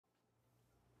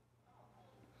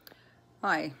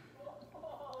Hi.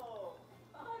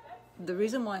 The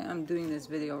reason why I'm doing this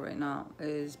video right now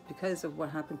is because of what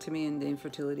happened to me in the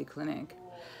infertility clinic.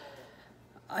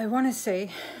 I want to say,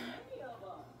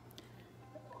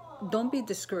 don't be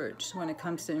discouraged when it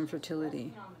comes to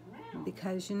infertility,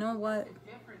 because you know what?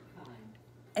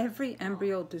 Every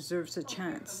embryo deserves a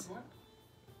chance.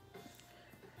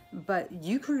 But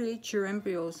you create your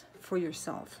embryos for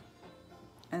yourself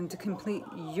and to complete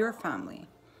your family.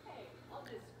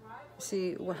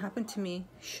 See, what happened to me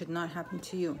should not happen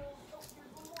to you.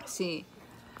 See,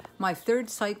 my third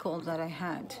cycle that I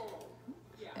had,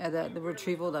 the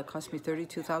retrieval that cost me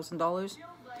 $32,000,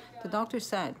 the doctor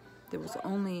said there was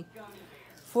only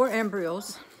 4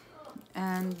 embryos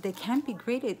and they can't be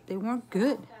graded. They weren't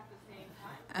good.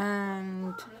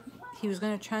 And he was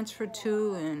going to transfer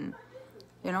 2 and,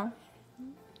 you know.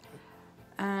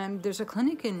 And there's a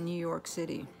clinic in New York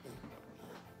City,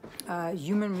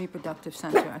 Human Reproductive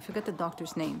Center. I forget the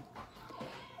doctor's name.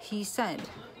 He said,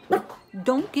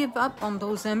 don't give up on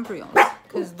those embryos,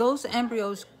 because those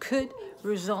embryos could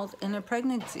result in a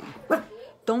pregnancy.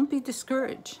 Don't be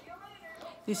discouraged.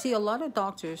 You see, a lot of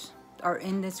doctors are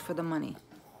in this for the money,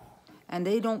 and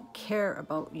they don't care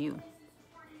about you.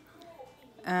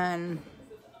 And,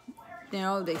 you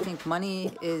know, they think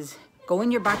money is go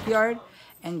in your backyard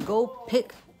and go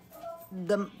pick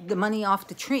the money off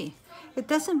the tree. It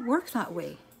doesn't work that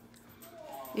way.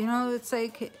 You know, it's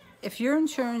like, if your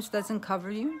insurance doesn't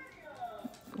cover you,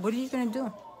 what are you going to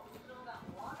do?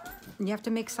 You have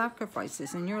to make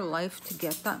sacrifices in your life to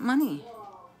get that money.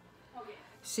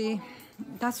 See,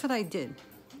 that's what I did.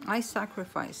 I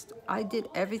sacrificed. I did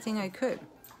everything I could.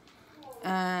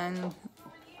 And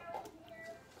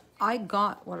I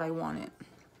got what I wanted.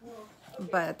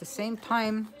 But at the same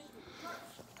time,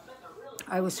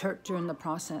 I was hurt during the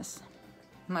process.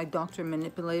 My doctor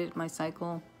manipulated my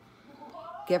cycle,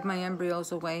 gave my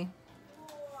embryos away.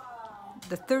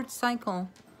 The third cycle,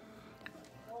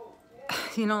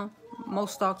 you know,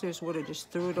 most doctors would have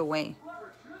just threw it away.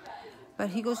 But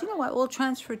he goes, you know what, we'll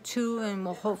transfer 2 and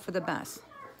we'll hope for the best.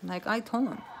 Like I told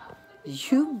him,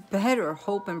 you better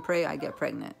hope and pray I get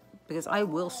pregnant, because I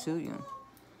will sue you.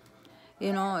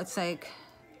 You know, it's like,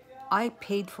 I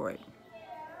paid for it.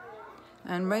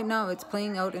 And right now it's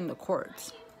playing out in the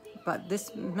courts. But this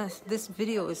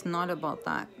video is not about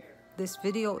that. This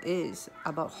video is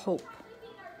about hope.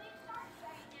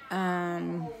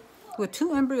 And with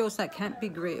 2 embryos that can't be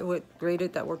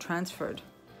graded that were transferred,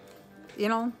 you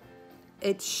know,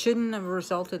 it shouldn't have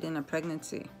resulted in a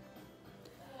pregnancy.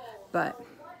 But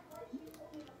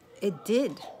it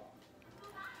did.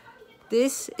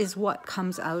 This is what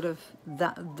comes out of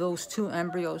those 2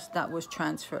 embryos that was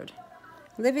transferred.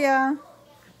 Olivia,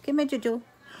 come here, Jojo.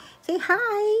 Say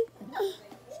hi.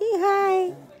 Say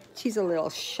hi. She's a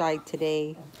little shy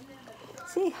today.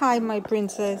 Say hi, my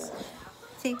princess.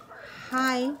 Say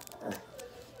hi.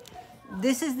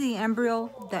 This is the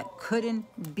embryo that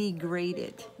couldn't be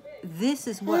graded. This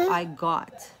is what I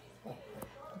got.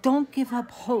 Don't give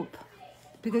up hope.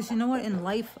 Because you know what? In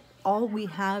life, all we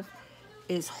have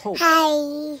is hope.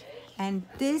 Hi. And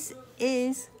this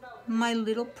is my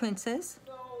little princess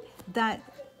that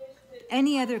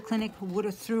any other clinic would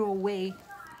have threw away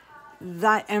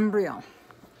that embryo.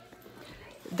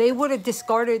 They would have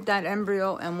discarded that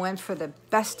embryo and went for the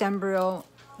best embryo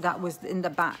that was in the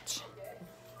batch.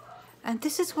 And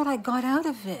this is what I got out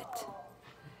of it.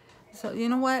 So you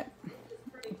know what?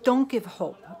 Don't give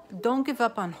hope. Don't give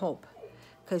up on hope.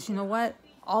 Because you know what?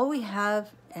 All we have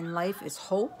in life is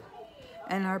hope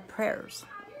and our prayers.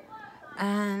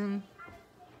 And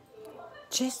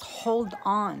just hold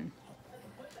on.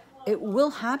 It will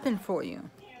happen for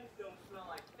you.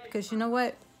 Because you know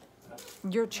what?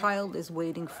 Your child is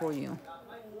waiting for you.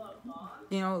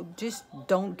 You know, just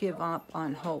don't give up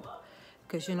on hope.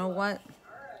 Because you know what?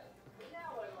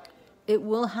 It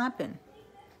will happen.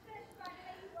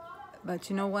 But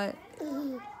you know what?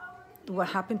 What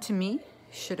happened to me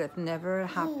should have never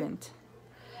happened.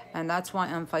 And that's why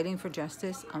I'm fighting for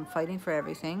justice. I'm fighting for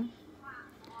everything.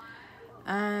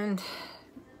 And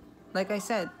like I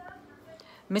said,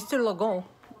 Mr. Legault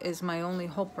is my only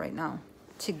hope right now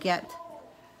to get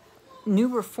new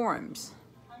reforms.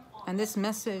 And this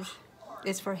message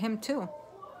is for him too.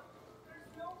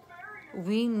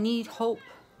 We need hope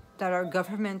that our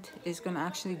government is going to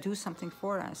actually do something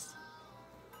for us.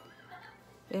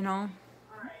 You know,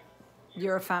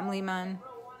 you're a family man.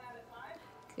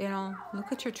 You know, look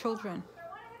at your children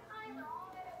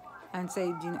and say,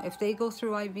 you know, if they go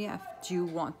through IVF, do you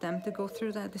want them to go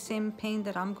through the same pain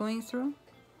that I'm going through?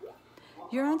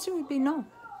 Your answer would be no.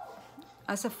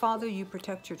 As a father, you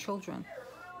protect your children.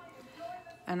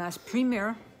 And as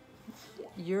premier,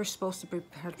 you're supposed to be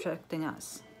protecting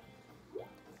us.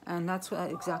 And that's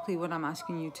exactly what I'm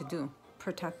asking you to do.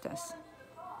 Protect us.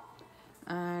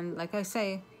 And like I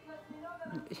say,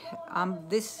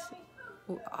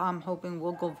 I'm hoping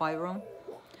will go viral.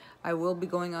 I will be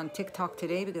going on TikTok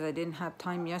today because I didn't have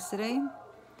time yesterday.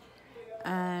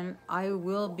 And I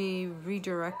will be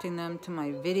redirecting them to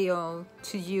my video,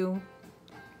 to you.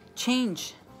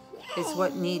 Change is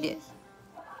what needed.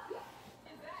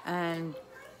 And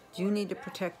you need to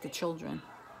protect the children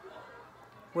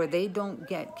where they don't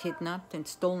get kidnapped and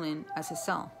stolen as a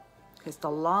cell, because the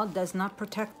law does not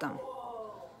protect them.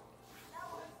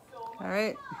 All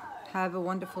right. Have a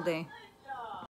wonderful day.